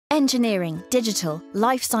Engineering, digital,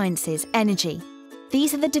 life sciences, energy.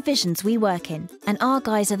 These are the divisions we work in, and our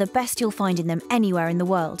guys are the best you'll find in them anywhere in the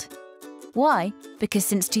world. Why? Because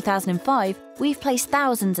since 2005, we've placed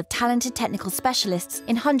thousands of talented technical specialists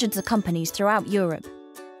in hundreds of companies throughout Europe.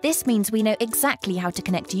 This means we know exactly how to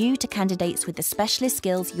connect you to candidates with the specialist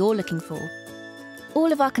skills you're looking for.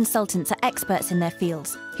 All of our consultants are experts in their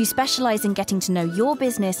fields, who specialise in getting to know your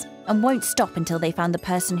business and won't stop until they found the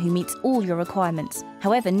person who meets all your requirements,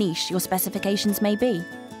 however niche your specifications may be.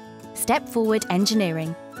 Step Forward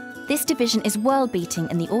Engineering. This division is world-beating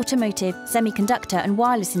in the automotive, semiconductor and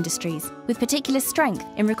wireless industries, with particular strength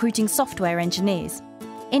in recruiting software engineers.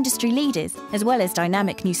 Industry leaders, as well as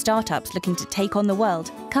dynamic new startups looking to take on the world,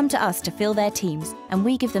 come to us to fill their teams, and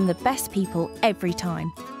we give them the best people every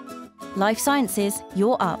time. Life Sciences,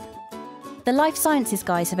 you're up. The Life Sciences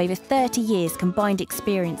guys have over 30 years combined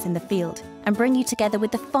experience in the field and bring you together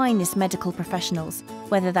with the finest medical professionals,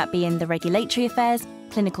 whether that be in the regulatory affairs,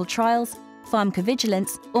 clinical trials,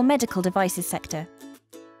 pharmacovigilance or medical devices sector.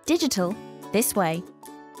 Digital, this way.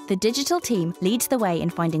 The digital team leads the way in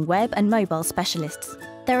finding web and mobile specialists.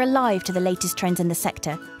 They're alive to the latest trends in the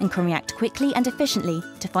sector and can react quickly and efficiently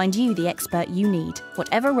to find you the expert you need,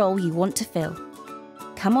 whatever role you want to fill.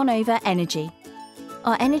 Come on over Energy.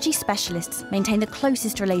 Our energy specialists maintain the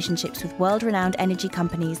closest relationships with world-renowned energy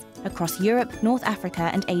companies across Europe, North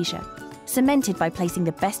Africa and Asia, cemented by placing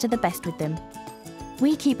the best of the best with them.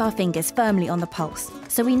 We keep our fingers firmly on the pulse,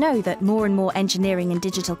 so we know that more and more engineering and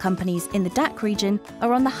digital companies in the DACH region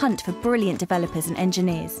are on the hunt for brilliant developers and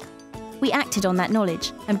engineers. We acted on that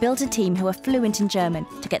knowledge and built a team who are fluent in German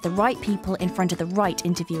to get the right people in front of the right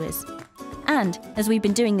interviewers. And, as we've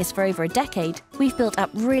been doing this for over a decade, we've built up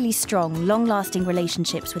really strong, long-lasting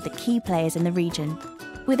relationships with the key players in the region.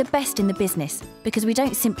 We're the best in the business because we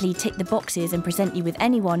don't simply tick the boxes and present you with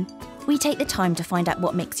anyone. We take the time to find out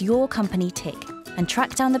what makes your company tick and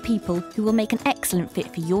track down the people who will make an excellent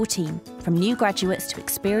fit for your team, from new graduates to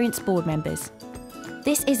experienced board members.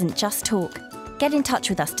 This isn't just talk. Get in touch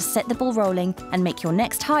with us to set the ball rolling and make your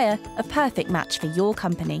next hire a perfect match for your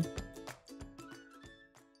company.